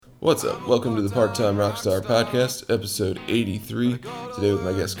What's up? Welcome to the Part-Time Rockstar Podcast, episode 83. Today with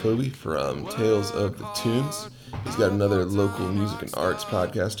my guest Kobe from Tales of the Tunes. He's got another local music and arts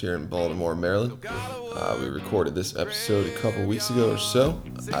podcast here in Baltimore, Maryland. We recorded this episode a couple weeks ago or so.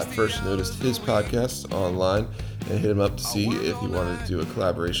 I first noticed his podcast online and hit him up to see if he wanted to do a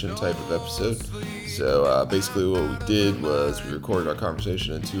collaboration type of episode. So basically what we did was we recorded our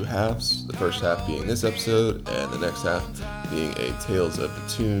conversation in two halves, the first half being this episode and the next half being a Tales of the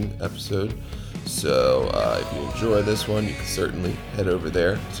Tune episode. So if you enjoy this one, you can certainly head over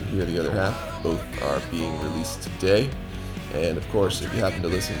there to hear the other half. Both are being released today. And of course, if you happen to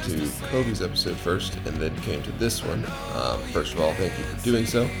listen to Kobe's episode first and then came to this one, first of all, thank you for doing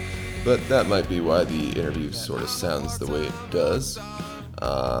so. But that might be why the interview sort of sounds the way it does.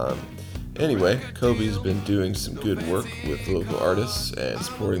 Anyway, Kobe's been doing some good work with local artists and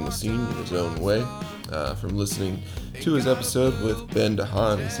supporting the scene in his own way. From listening to his episode with Ben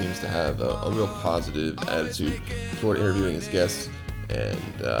DeHaan, he seems to have a real positive attitude toward interviewing his guests. And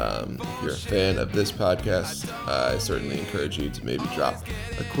if you're a fan of this podcast, I certainly encourage you to maybe drop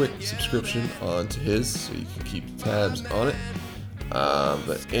a quick subscription onto his so you can keep tabs on it.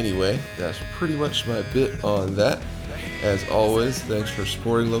 But anyway, that's pretty much my bit on that. As always, thanks for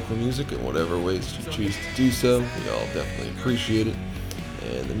supporting local music in whatever ways you choose to do so. We all definitely appreciate it.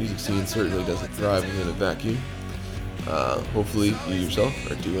 And the music scene certainly doesn't thrive within a vacuum. Hopefully you yourself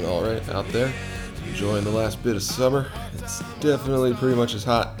are doing all right out there, enjoying the last bit of summer. It's definitely pretty much as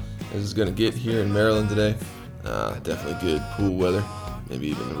hot as it's going to get here in Maryland today. Definitely good pool weather, maybe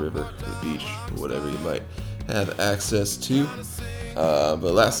even the river or the beach or whatever you might have access to.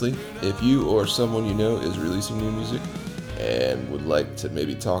 But lastly, if you or someone you know is releasing new music and would like to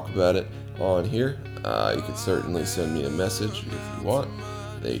maybe talk about it on here, you can certainly send me a message if you want.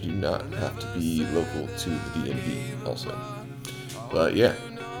 They do not have to be local to the DMV also. But yeah,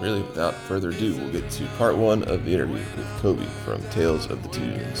 really without further ado, we'll get to part one of the interview with Kobe from Tales of the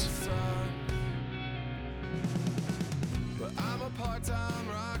Tunes.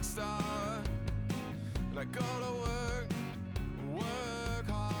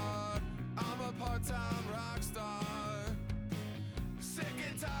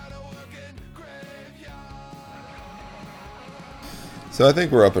 So I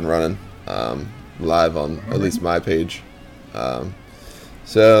think we're up and running, live on at least my page.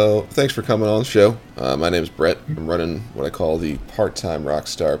 So thanks for coming on the show. My name is Brett. I'm running what I call the Part-Time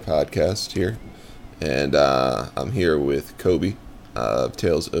Rockstar Podcast here. And I'm here with Kobe of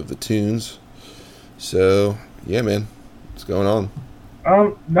Tales of the Tunes. So, yeah, man, what's going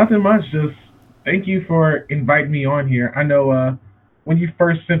on? Nothing much. Just thank you for inviting me on here. I know when you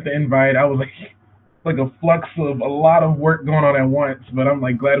first sent the invite, I was like a flux of a lot of work going on at once, but I'm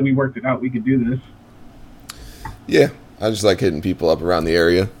glad we worked it out. We could do this. Yeah, I just like hitting people up around the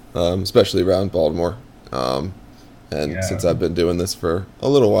area, especially around Baltimore. Since I've been doing this for a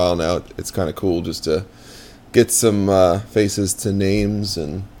little while now, it's kind of cool just to get some faces to names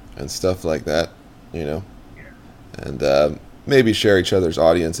and stuff like that, you know, and maybe share each other's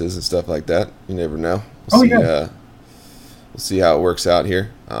audiences and stuff like that. You never know. We'll see how it works out here.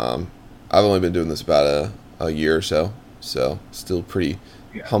 I've only been doing this about a year or so still pretty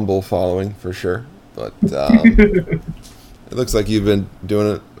humble following for sure. But it looks like you've been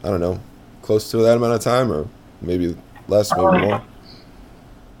doing it, I don't know, close to that amount of time or maybe less, maybe more.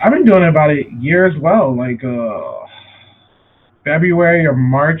 I've been doing it about a year as well, February or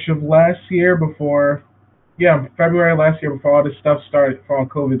March of last year February last year before all this stuff started, before all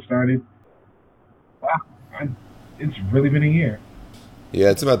COVID started. Wow, it's really been a year. Yeah,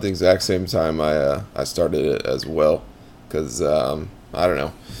 it's about the exact same time I started it as well, because, I don't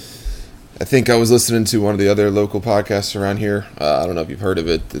know. I think I was listening to one of the other local podcasts around here. I don't know if you've heard of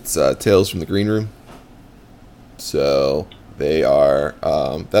it. It's Tales from the Green Room. So they are,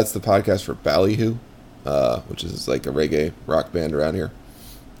 that's the podcast for Ballyhoo, which is like a reggae rock band around here.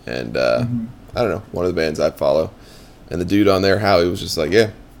 And I don't know, one of the bands I follow. And the dude on there, Howie, was just like, yeah,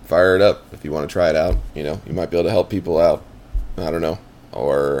 fire it up if you want to try it out. You know, you might be able to help people out. I don't know.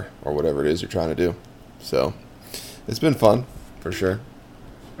 Or whatever it is you're trying to do. So it's been fun for sure.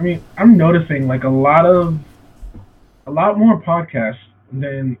 I mean, I'm noticing a lot more podcasts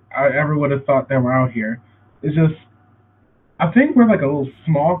than I ever would have thought that were out here. It's just, I think we're a little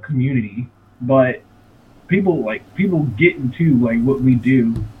small community, but people get into what we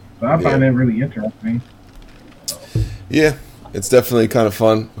do. So I find that really interesting. Yeah, it's definitely kind of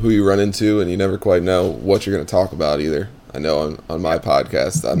fun who you run into, and you never quite know what you're going to talk about either. I know on my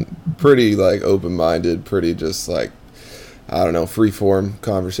podcast, I'm pretty open-minded, pretty just I don't know, free form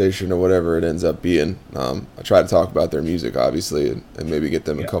conversation or whatever it ends up being. I try to talk about their music, obviously, and maybe get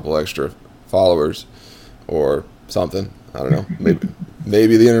them a couple extra followers or something. I don't know.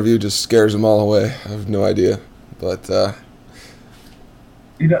 Maybe the interview just scares them all away. I have no idea. But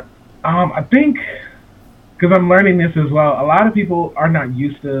I think because I'm learning this as well. A lot of people are not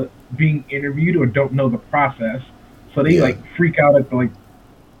used to being interviewed or don't know the process, so they like freak out at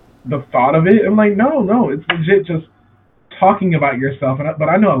the thought of it. I'm like, no, it's legit just talking about yourself. But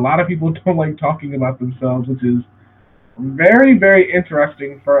I know a lot of people don't like talking about themselves, which is very, very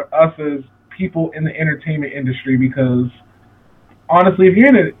interesting for us as people in the entertainment industry. Because honestly, if you're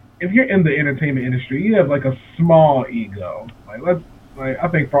in the entertainment industry, you have like a small ego. I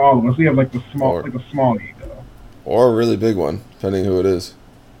think for all of us, we have like a small ego, or a really big one, depending who it is.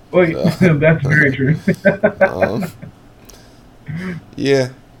 Well, so. That's very true. Yeah,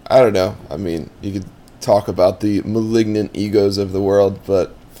 I don't know. I mean, you could talk about the malignant egos of the world,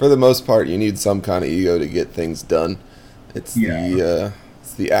 but for the most part, you need some kind of ego to get things done. It's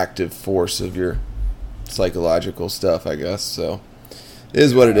the active force of your psychological stuff, I guess. So it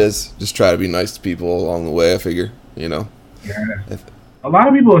is what it is. Just try to be nice to people along the way, I figure, Yeah. A lot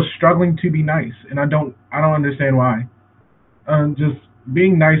of people are struggling to be nice, and I don't understand why. Just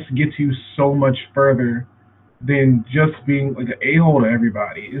being nice gets you so much further than just being like an a-hole to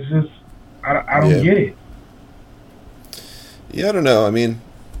everybody. It's just I don't get it. Yeah, I don't know. I mean,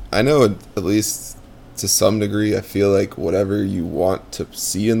 I know at least to some degree, I feel like whatever you want to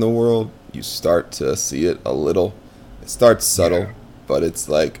see in the world, you start to see it a little. It starts subtle, but it's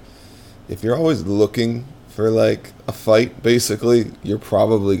like if you're always looking for like a fight, basically, you're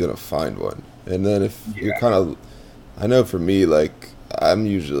probably gonna find one. And then if you're kind of, I know for me, like I'm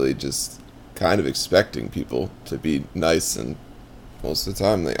usually just kind of expecting people to be nice, and most of the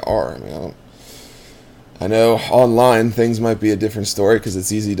time they are. I mean, I know online things might be a different story because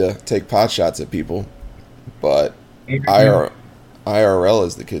it's easy to take pot shots at people, but IRL,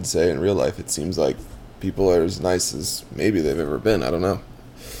 as the kids say, in real life, it seems like people are as nice as maybe they've ever been. I don't know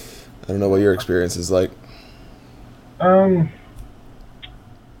what your experience is like. So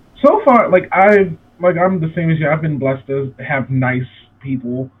far, I'm the same as you. I've been blessed to have nice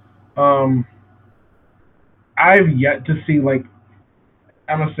people. I've yet to see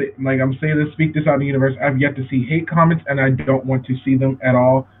I'm saying this, speak this out in the universe. I've yet to see hate comments, and I don't want to see them at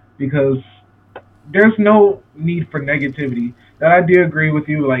all because there's no need for negativity. That I do agree with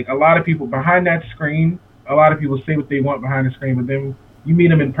you. Like a lot of people behind that screen, a lot of people say what they want behind the screen, but then you meet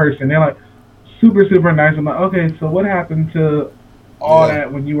them in person, they're like super, super nice. I'm like, okay, so what happened to all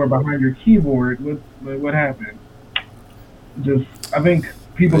that when you were behind your keyboard? What happened? I think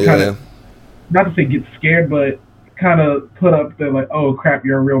people kind of, not to say get scared, but kind of put up the like, oh crap,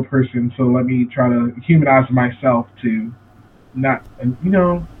 you're a real person, so let me try to humanize myself to not,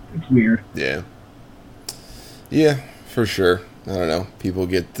 it's weird. Yeah, for sure. I don't know. People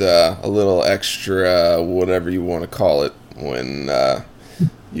get a little extra, whatever you want to call it, when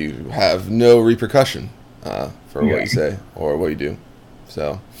you have no repercussion for what you say or what you do.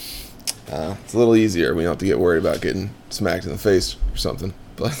 So it's a little easier. We don't have to get worried about getting smacked in the face or something.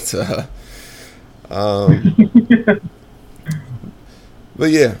 But but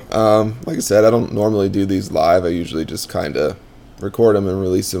yeah, like I said, I don't normally do these live. I usually just kind of record them and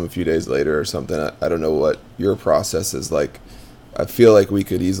release them a few days later or something. I don't know what your process is like. I feel like we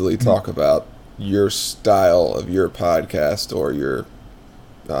could easily talk about your style of your podcast or your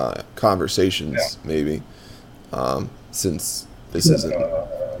conversations, maybe, since this is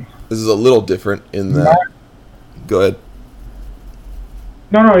a little different in that. Go ahead.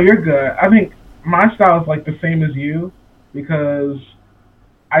 No, you're good. I think my style is like the same as you because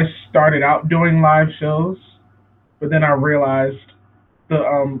I started out doing live shows, but then I realized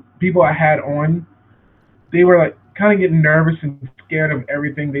the people I had on, they were like kind of getting nervous and scared of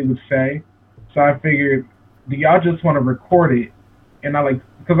everything they would say. So I figured, do y'all just want to record it? And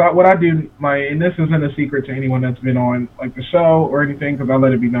because what I do, and this isn't a secret to anyone that's been on like the show or anything, because I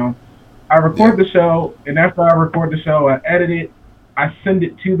let it be known. I record the show, and after I record the show, I edit it, I send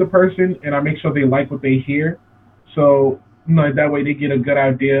it to the person, and I make sure they like what they hear. So that way they get a good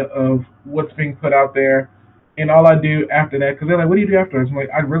idea of what's being put out there. And all I do after that, because they're like, what do you do afterwards? I'm like,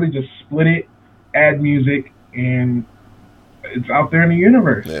 I really just split it, add music, and it's out there in the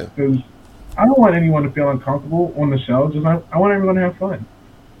universe. Because I don't want anyone to feel uncomfortable on the show. I want everyone to have fun.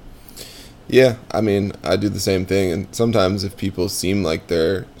 Yeah, I mean, I do the same thing. And sometimes if people seem like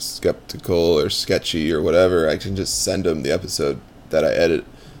they're skeptical or sketchy or whatever, I can just send them the episode that I edit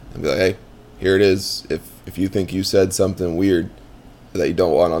and be like, hey, here it is. If you think you said something weird that you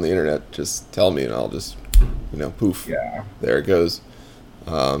don't want on the internet, just tell me and I'll just poof, Yeah. there it goes.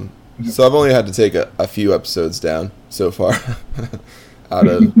 So I've only had to take a few episodes down so far, out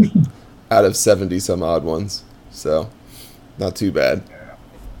of 70 some odd ones. So not too bad.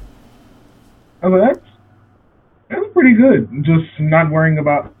 I was like, that's pretty good. Just not worrying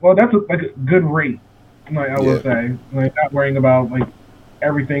about. Well, that's like a good rate. Like I will Yeah, say, like not worrying about like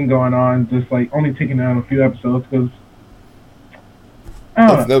everything going on. Just like only taking down a few episodes because I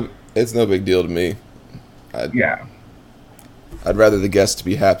don't it's know. no big deal to me. I'd Yeah. I'd rather the guest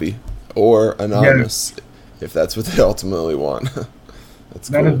be happy or Yes. anonymous if that's what they ultimately want. That's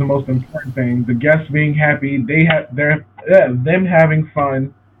That is cool. the most important thing. The guests being happy, them having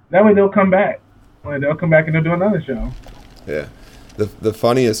fun. That way they'll come back. Like, they'll come back and they'll do another show. Yeah. The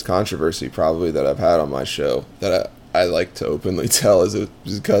funniest controversy probably that I've had on my show that I like to openly tell is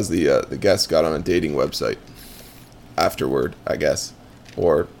because the guest got on a dating website afterward, I guess,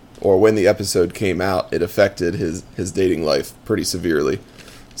 or when the episode came out, it affected his dating life pretty severely.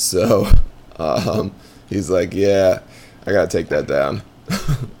 So he's like, yeah, I gotta take that down.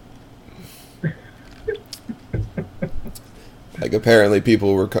 Like apparently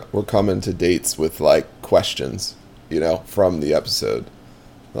people were coming to dates with like questions, from the episode,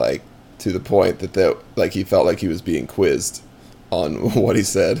 like to the point that like he felt like he was being quizzed on what he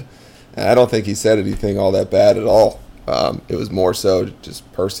said. And I don't think he said anything all that bad at all. It was more so just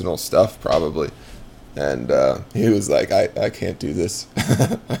personal stuff probably. And he was like, I can't do this.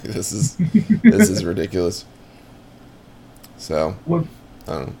 Like, this is ridiculous. So Was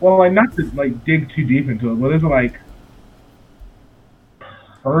I don't know. well, like not to like dig too deep into it, but is it like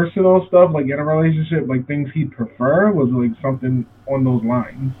personal stuff, like in a relationship, like things he'd prefer? Was it like something on those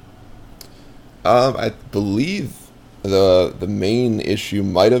lines? I believe the main issue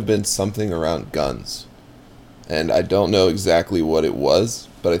might have been something around guns, and I don't know exactly what it was,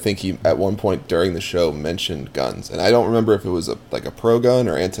 but I think he at one point during the show mentioned guns, and I don't remember if it was like a pro gun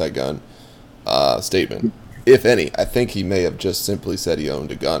or anti gun statement, if any. I think he may have just simply said he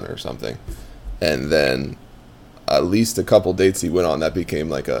owned a gun or something, and then at least a couple dates he went on that became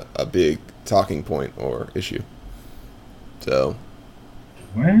like a big talking point or issue. So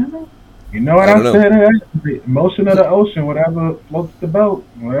Well, you know what I don't I know. said? The motion of the ocean, whatever floats the boat,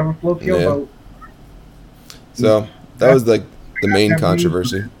 whatever floats your Yeah. boat. So that That's was like the main have views.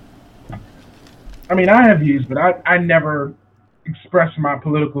 controversy. I mean, I have views, but I never express my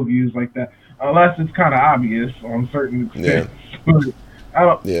political views like that unless it's kind of obvious on certain Yeah. extents. But I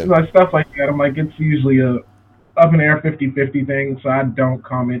don't Yeah. like stuff like that. I'm like, it's usually a up in the air 50-50 thing, so I don't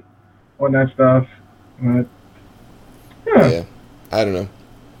comment on that stuff. But yeah, Yeah. I don't know.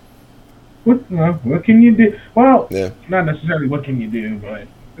 what can you do? Well, Yeah. not necessarily what can you do, but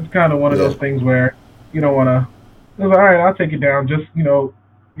it's kind of one of Yeah. those things where you don't want to. It's like, all right, I'll take it down. Just your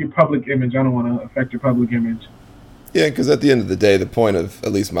public image. I don't want to affect your public image. Yeah, because at the end of the day, the point of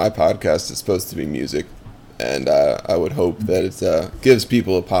at least my podcast is supposed to be music, and I would hope that it gives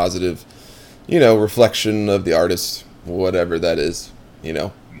people a positive, reflection of the artist, whatever that is. Yeah,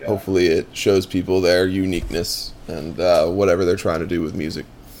 Hopefully it shows people their uniqueness and whatever they're trying to do with music.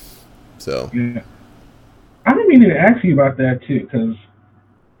 So yeah. I've been meaning to ask you about that too, because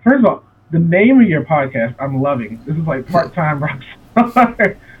first of all, the name of your podcast I'm loving. This is like part time rock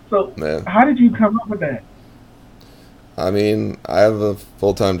star. So yeah, how did you come up with that? I mean, I have a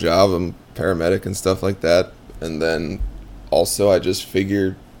full time job. I'm a paramedic and stuff like that, and then also I just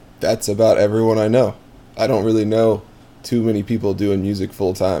figured that's about everyone I know. I don't really know too many people doing music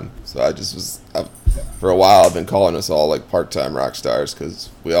full time, so I just for a while I've been calling us all like part time rock stars because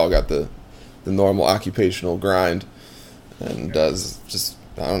we all got the normal occupational grind, and just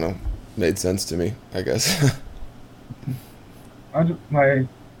I don't know, made sense to me, I guess. I just like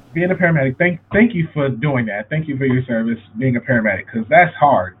being a paramedic. Thank you for doing that. Thank you for your service, being a paramedic, because that's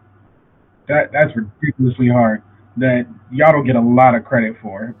hard. That's ridiculously hard. That y'all don't get a lot of credit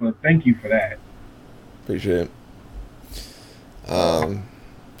for. But thank you for that. Appreciate it.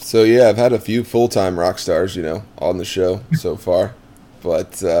 So yeah, I've had a few full time rock stars, on the show so far,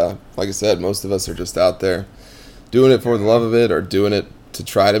 but like I said, most of us are just out there doing it for the love of it or doing it to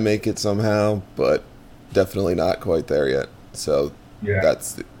try to make it somehow, but definitely not quite there yet. So Yeah.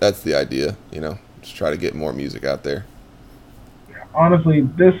 that's the idea, just try to get more music out there. Honestly,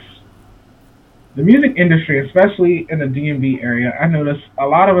 the music industry, especially in the DMV area, I notice a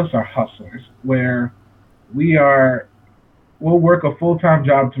lot of us are hustlers, where we are we'll work a full time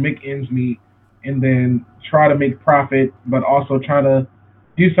job to make ends meet, and then try to make profit, but also try to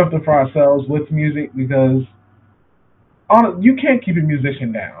do something for ourselves with music because you can't keep a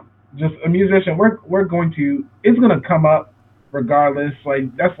musician down. Just a musician, we're going to it's gonna come up regardless.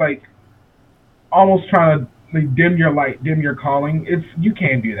 Like that's like almost trying to like, dim your light, dim your calling. It's you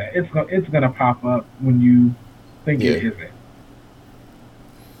can't do that. It's gonna pop up when you think it Yeah. isn't.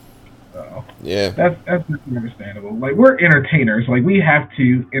 So Yeah. that's just understandable. Like we're entertainers. Like we have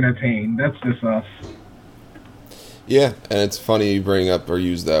to entertain. That's just us. Yeah, and it's funny you bring up or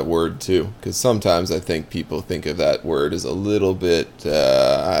use that word too, because sometimes I think people think of that word as a little bit,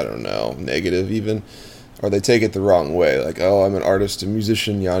 I don't know, negative even, or they take it the wrong way. Like, oh, I'm an artist, a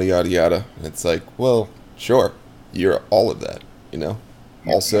musician, yada yada yada. And it's like, well, sure, you're all of that, you know.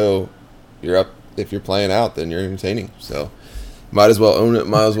 Yeah, yeah. Also, you're up if you're playing out, then you're entertaining. So, might as well own it,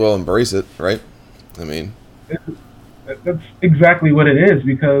 might as well embrace it, right? I mean, That's exactly what it is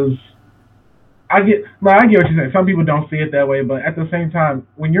because I get what you're saying. Some people don't see it that way, but at the same time,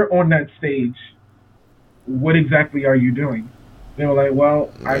 when you're on that stage, what exactly are you doing? They were like,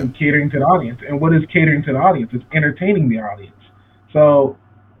 well, yeah, I'm catering to the audience, and what is catering to the audience? It's entertaining the audience. So,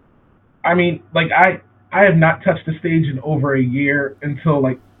 I mean, like I have not touched the stage in over a year until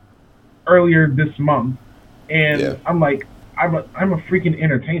like earlier this month, yeah, and I'm like, I'm a freaking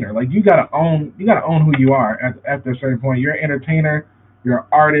entertainer. Like you gotta own who you are after a certain point. You're an entertainer. You're an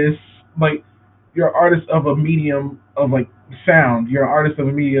artist. Like you're an artist of a medium of like sound. You're an artist of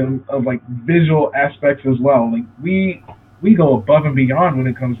a medium of like visual aspects as well. Like we go above and beyond when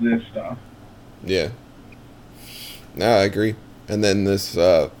it comes to this stuff. yeah. No, I agree. And then this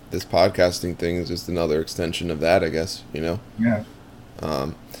podcasting thing is just another extension of that, I guess. You know. Yeah.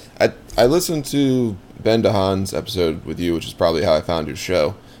 Um, I listened to Ben DeHaan's episode with you, which is probably how I found your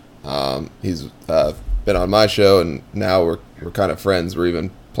show. He's been on my show, and now we're kind of friends. We're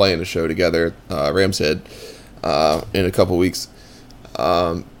even playing a show together, Ram's Head, in a couple weeks.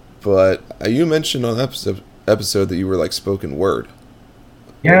 But you mentioned on the episode that you were like spoken word.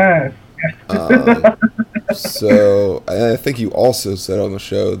 Yes. Um, so I think you also said on the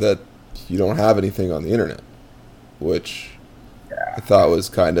show that you don't have anything on the internet, which I thought was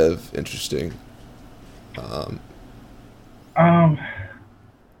kind of interesting. Um, um.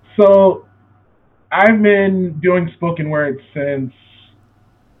 So I've been doing spoken word since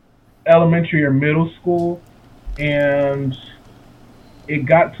elementary or middle school, and it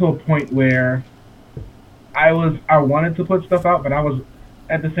got to a point where I wanted to put stuff out, but I was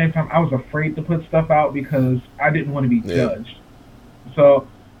at the same time I was afraid to put stuff out because I didn't want to be yeah, judged. So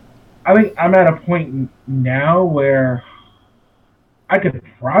I think I'm at a point now where I could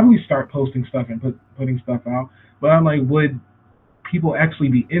probably start posting stuff and putting stuff out, but I'm like, would people actually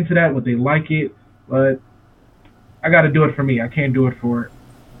be into that? Would they like it? But I got to do it for me. I can't do it for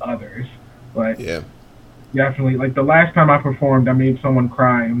others. But yeah, definitely, like the last time I performed, I made someone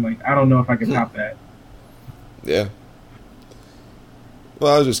cry. I'm like, I don't know if I could top that. yeah.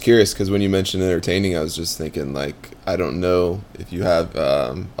 Well, I was just curious because when you mentioned entertaining, I was just thinking like I don't know if you have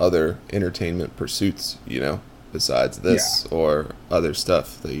other entertainment pursuits, you know, besides Yeah. this or other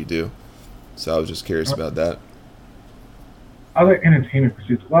stuff that you do. So I was just curious about that. Other entertainment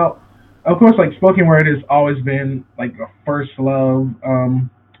pursuits. Well, of course, like spoken word has always been like a first love.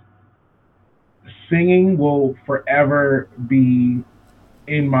 Singing will forever be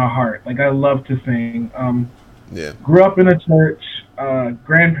in my heart. Like I love to sing. Yeah, Grew up in a church.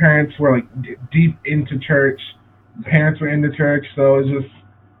 Grandparents were like deep into church. Parents were into church, so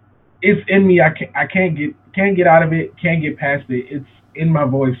it's in me. I can't get out of it. Can't get past it. It's in my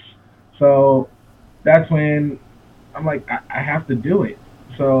voice. So that's when I'm like I have to do it.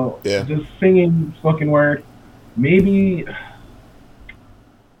 So yeah. just singing spoken word. Maybe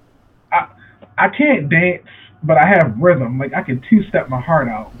I I can't dance, but I have rhythm. Like I can two step my heart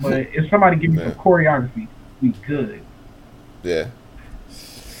out. But if somebody give me some Yeah, choreography, we good. yeah.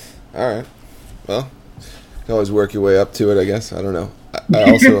 All right. Well, you can always work your way up to it, I guess. I don't know.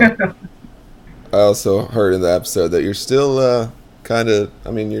 I also heard in the episode that you're still kind of.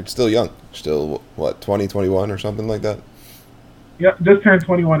 I mean, you're still young. Still, what, 20, 21 or something like that. Yep, just turned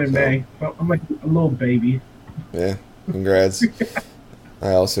 21 in So May, so I'm like a little baby. yeah, congrats.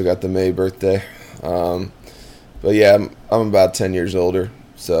 I also got the May birthday. Um, but yeah, I'm about 10 years older,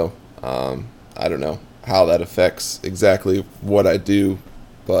 so I don't know how that affects exactly what I do,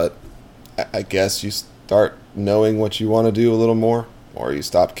 but I guess you start knowing what you want to do a little more, or you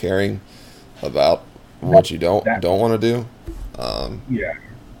stop caring about That, what you don't that don't want to do. Um, yeah,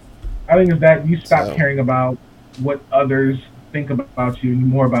 I think it's that you stop so caring about what others think about you, and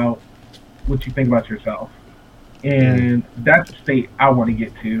more about what you think about yourself. mm, And that's the state I want to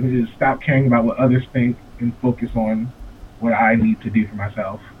get to is stop caring about what others think and focus on what I need to do for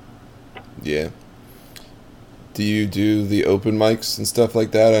myself. yeah. Do you do the open mics and stuff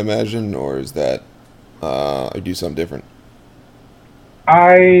like that? I imagine, or is that or do something different?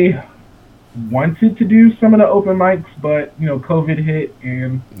 I wanted to do some of the open mics, but COVID hit,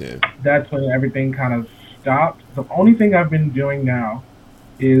 and Yeah. that's when everything kind of stopped. The only thing I've been doing now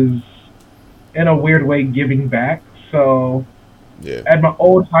is, in a weird way, giving back. So Yeah. at my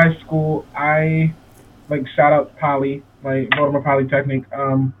old high school, I like shout out Poly, like Baltimore Polytechnic.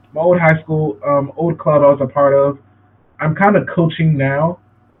 My old high school, old club I was a part of. I'm kind of coaching now,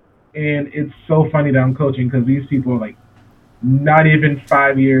 and it's so funny that I'm coaching because these people are like not even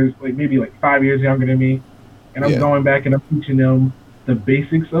 5 years, like maybe like 5 years younger than me, and I'm Yeah. going back and I'm teaching them the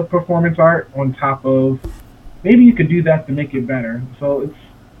basics of performance art on top of maybe you could do that to make it better. So it's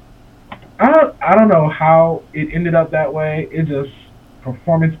I don't know how it ended up that way. It just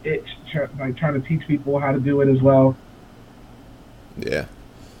performance itch, like trying to teach people how to do it as well. Yeah.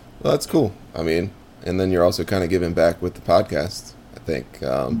 Well, that's cool. I mean, and then you're also kind of giving back with the podcast. I think.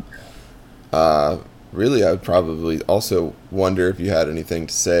 Uh, Really, I would probably also wonder if you had anything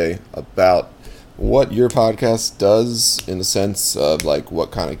to say about what your podcast does in the sense of like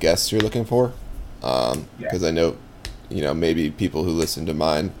what kind of guests you're looking for. Yeah. Because I know, maybe people who listen to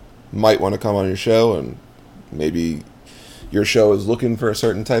mine might want to come on your show, and maybe your show is looking for a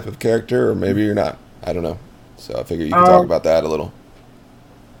certain type of character, or maybe you're not. I don't know. So I figure you could talk Um, about that a little.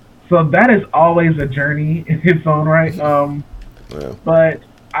 so that is always a journey in its own right. Yeah. But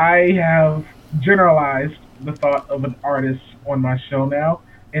I have generalized the thought of an artist on my show now,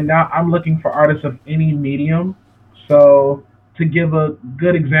 and now I'm looking for artists of any medium. So to give a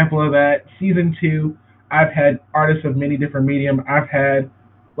good example of that, season two, I've had artists of many different medium. I've had,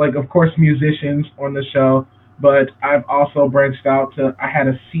 like, of course, musicians on the show, but I've also branched out to. I had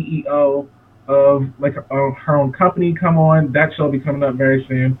a CEO of like her own company come on. That show will be coming up very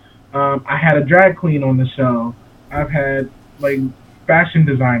soon. I had a drag queen on the show. I've had like fashion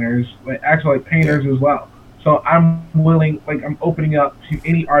designers, like actually like Yeah. painters as well. So I'm willing, like I'm opening up to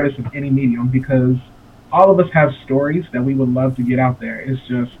any artist of any medium because all of us have stories that we would love to get out there. It's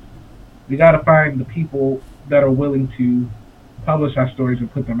just we got to find the people that are willing to publish our stories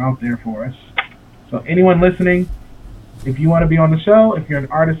and put them out there for us. So anyone listening, if you want to be on the show, if you're an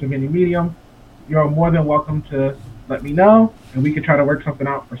artist of any medium, you're more than welcome to let me know, and we could try to work something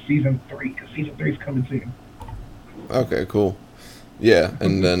out for season three because season three is coming soon. Okay. Cool. Yeah,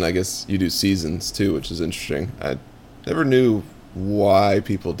 and then I guess you do seasons too, which is interesting. I never knew why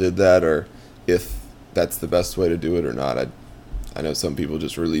people did that, or if that's the best way to do it or not. I know some people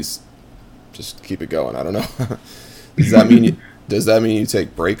just release, just keep it going. I don't know. does that mean you, does that mean you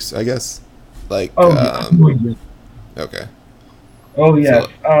take breaks? I guess. Like, Oh yeah, oh yes, okay, oh yes.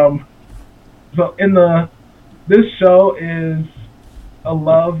 so So in the this show is a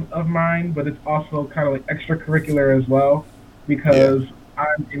love of mine, but it's also kind of like extracurricular as well yeah, because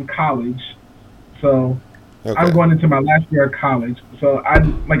I'm in college. So I'm okay, going into my last year of college. So I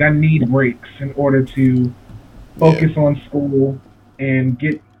need breaks in order to yeah, focus on school and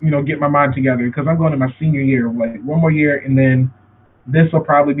get my mind together because I'm going to my senior year, like one more year, and then this will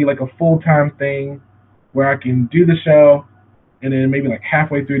probably be like a full time thing where I can do the show, and then maybe like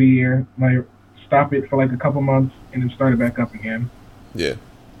halfway through the year, like stop it for like a couple months and then start it back up again. yeah.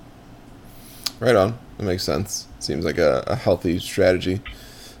 Right on. That makes sense. Seems like a healthy strategy.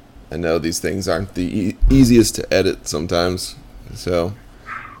 I know these things aren't the easiest to edit sometimes, so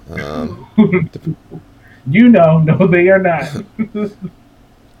um, No, they are not.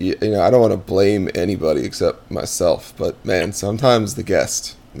 I don't want to blame anybody except myself, but man, sometimes the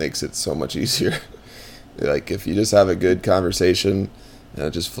guest makes it so much easier. Like if you just have a good conversation and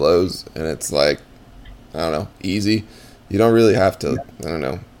it just flows and it's like, I don't know, easy, you don't really have to, I don't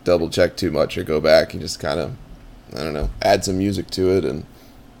know, double check too much or go back. You just kind of, I don't know, add some music to it and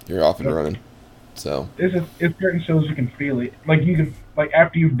you're off and running. So, It's certain shows you can feel it. Like you can like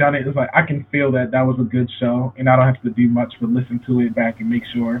after you've done it, it's like I can feel that that was a good show, and I don't have to do much but listen to it back and make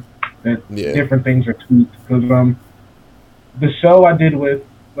sure that yeah, different things are tweaked. Because the show I did with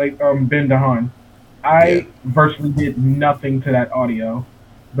Ben DeHaan, yeah, I virtually did nothing to that audio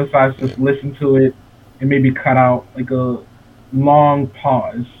besides yeah, just listen to it and maybe cut out like a long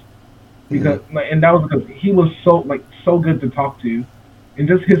pause hmm, because and that was because he was so good to talk to, and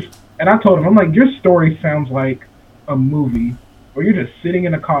just his and I told him I'm like your story sounds like a movie, or you're just sitting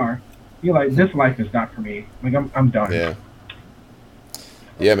in a car. You're like this life is not for me. Like I'm done. yeah,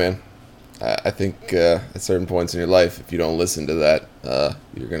 yeah, man. I think at certain points in your life, if you don't listen to that,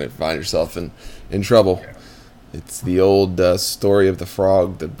 you're gonna find yourself in trouble. It's the old story of the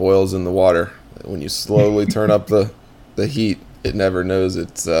frog that boils in the water. When you slowly turn up the heat, it never knows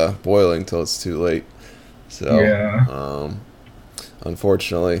it's boiling till it's too late. So, Yeah.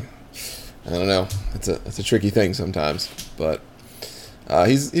 unfortunately, I don't know. It's a tricky thing sometimes. But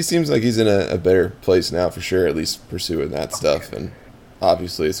He seems like he's in a better place now for sure. At least pursuing that stuff, and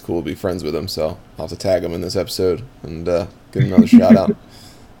obviously it's cool to be friends with him. So I'll have to tag him in this episode and give him another shout out.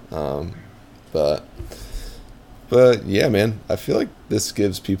 Um, but yeah, man, I feel like this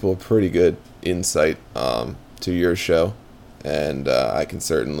gives people a pretty good insight to your show, and I can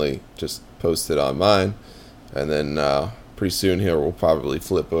certainly just post it on mine, and then pretty soon here we'll probably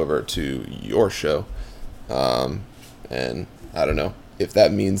flip over to your show, and I don't know if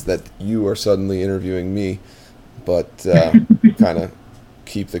that means that you are suddenly interviewing me, but kind of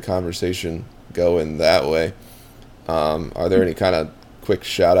keep the conversation going that way. Are there any kind of quick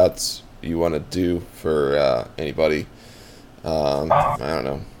shout outs you want to do for anybody I don't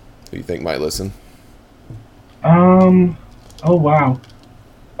know who you think might listen? Oh wow.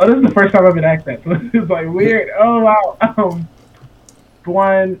 Oh, this is the first time I've been asked that, so it's like weird. Oh wow.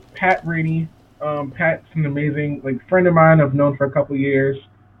 One, Pat Rainey. Pat's an amazing like friend of mine. I've known for a couple years.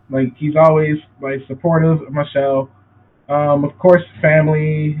 Like he's always like supportive of my show. Of course,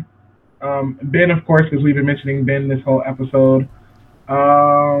 family. Ben, of course, because we've been mentioning Ben this whole episode.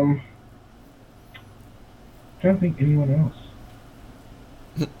 I'm trying to think anyone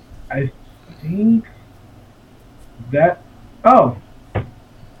else. I think that oh,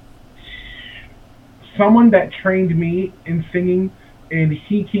 someone that trained me in singing, and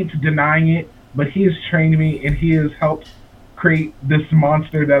he keeps denying it, but he has trained me and he has helped create this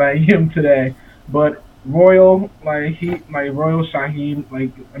monster that I am today. But Royal, like Royal Shaheen,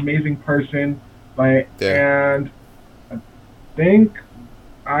 like amazing person, like, There. and I think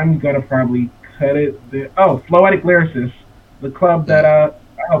I'm gonna probably cut it. Oh, Floetic Lyricist, the club that Mm.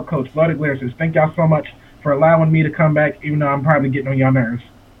 I help coach. Floetic Lyricist. Thank y'all so much for allowing me to come back, even though I'm probably getting on y'all nerves.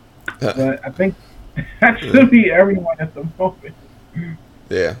 But I think that Yeah. should be everyone at the moment.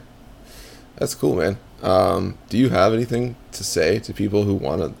 Yeah, that's cool, man. Do you have anything to say to people who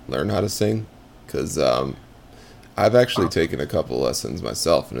want to learn how to sing? Because I've actually taken a couple lessons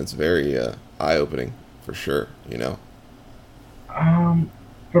myself, and it's very eye-opening for sure. You know. Um,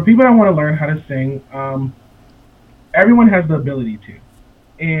 for people that want to learn how to sing, everyone has the ability to.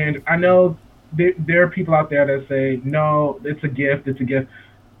 And I know there are people out there that say, no, it's a gift, it's a gift.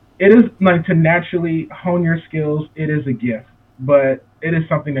 It is like to naturally hone your skills, it is a gift. But it is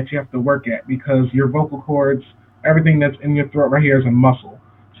something that you have to work at because your vocal cords, everything that's in your throat right here is a muscle.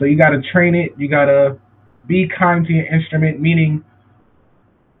 So you got to train it, you got to be kind to your instrument, meaning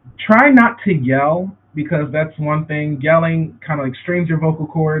try not to yell because that's one thing. Yelling kind of like strains your vocal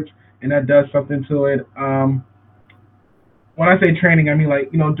cords and that does something to it. When I say training, I mean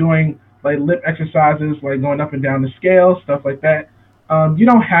like doing like lip exercises, like going up and down the scale, stuff like that. You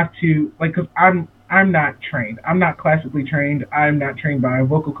don't have to like because I'm not trained. I'm not classically trained. I'm not trained by a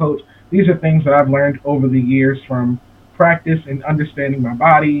vocal coach. These are things that I've learned over the years from practice and understanding my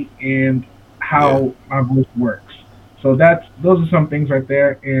body and Yeah. how my voice works. So those are some things right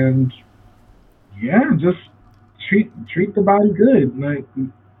there, and yeah, just treat the body good. Like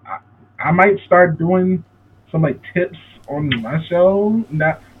I might start doing some like tips on my show.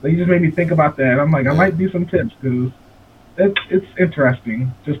 Not like you just made me think about that. I'm like I Yeah. might do some tips because it's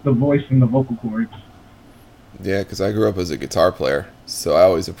interesting, just the voice and the vocal cords. Yeah, because I grew up as a guitar player, so I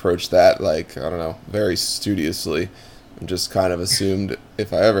always approached that like I don't know, very studiously, and just kind of assumed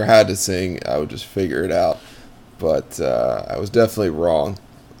if I ever had to sing, I would just figure it out. But I was definitely wrong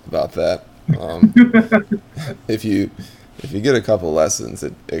about that. Um, if you get a couple lessons,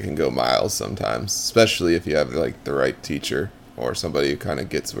 it can go miles sometimes, especially if you have like the right teacher or somebody who kind of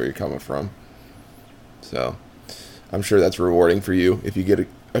gets where you're coming from. So I'm sure that's rewarding for you if you get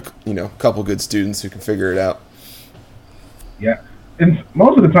a couple good students who can figure it out. Yeah, and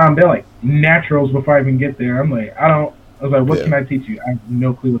most of the time they're like naturals before I even get there. I'm like I don't. I was like, what Yeah. can I teach you? I have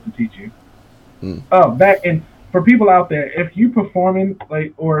no clue what to teach you. Mm. Oh, that and for people out there, if you performing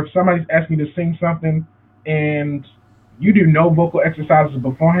like, or if somebody's asking you to sing something, and you do no vocal exercises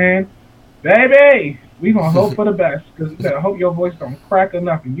beforehand, baby, we gonna hope for the best because you better hope your voice don't crack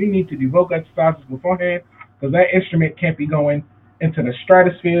enough, and you need to do vocal exercises beforehand because that instrument can't be going into the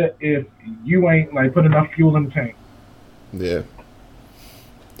stratosphere if you ain't like put enough fuel in the tank. Yeah.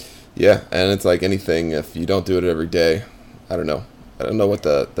 Yeah, and it's like anything, if you don't do it every day, I don't know. I don't know what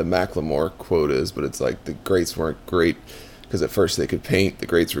the Macklemore quote is, but it's like the greats weren't great because at first they could paint. The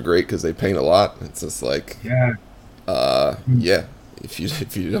greats were great because they paint a lot. It's just like, Yeah. yeah, if you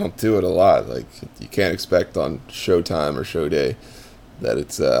if you don't do it a lot, like you can't expect on showtime or show day that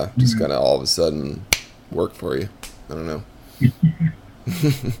it's just Mhm. gonna all of a sudden work for you. I don't know.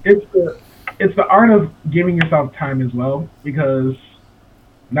 It's the art of giving yourself time as well because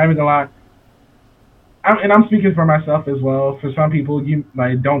not even gonna lie, and I'm speaking for myself as well. For some people, you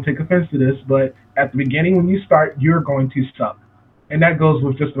like don't take offense to this, but at the beginning when you start, you're going to suck, and that goes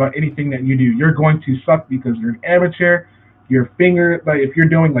with just about anything that you do. You're going to suck because you're an amateur. Your finger, like if you're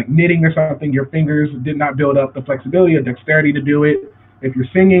doing like knitting or something, your fingers did not build up the flexibility or dexterity to do it. If you're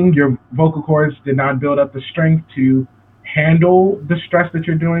singing, your vocal cords did not build up the strength to handle the stress that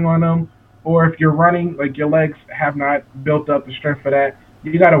you're doing on them. Or if you're running, like your legs have not built up the strength for that.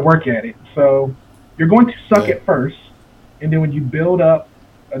 You got to work at it. So you're going to suck Yeah. at first, and then when you build up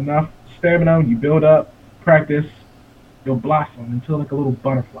enough stamina, you build up practice, you'll blossom into like a little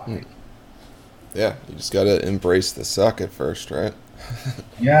butterfly. Mm. Yeah, you just gotta embrace the suck at first, right?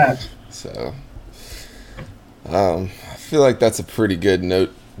 Yes, So, I feel like that's a pretty good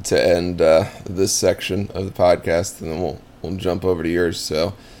note to end this section of the podcast, and then we'll jump over to yours.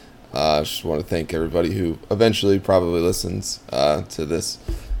 So, I just want to thank everybody who eventually probably listens to this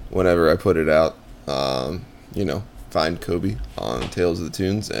whenever I put it out. Find Kobe on Tales of the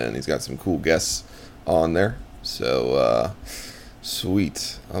Tunes, and he's got some cool guests on there. So,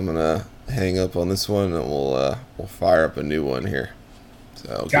 sweet. I'm gonna hang up on this one, and we'll fire up a new one here.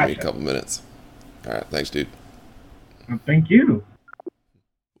 So give me a gotcha. couple minutes. All right, thanks, dude. Thank you.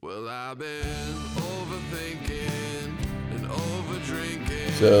 Well, I've been overthinking and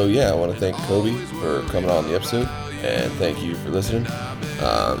overdrinking. So yeah, I want to thank Kobe for coming on the episode, and thank you for listening.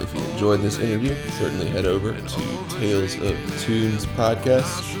 If you enjoyed this interview, certainly head over to Tales of the Tunes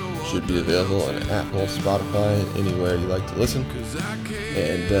podcast. Should be available on Apple, Spotify, and anywhere you like to listen.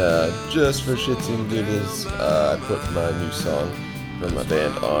 And just for shits and giggles, I put my new song from my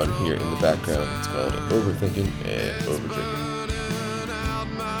band on here in the background. It's called Overthinking and Overdrinking.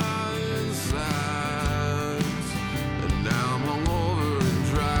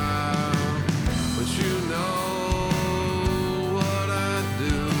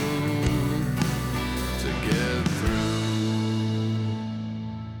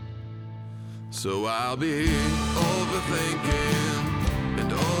 So I'll be overthinking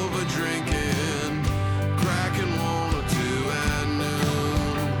and overdrinking, cracking one or two at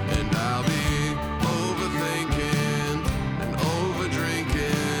noon. And I'll be overthinking and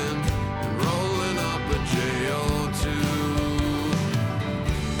overdrinking and rolling up a J or two.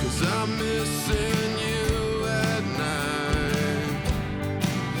 'Cause I'm missing you at night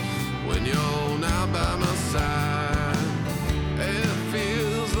when you're not by my side. It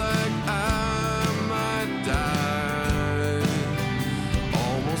feels like I might die,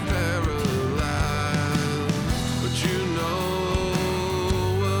 almost paralyzed. But you know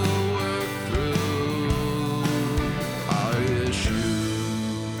we'll work through our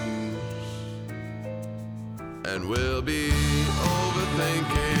issues, and we'll be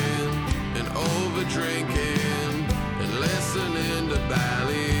overthinking and overdrinking.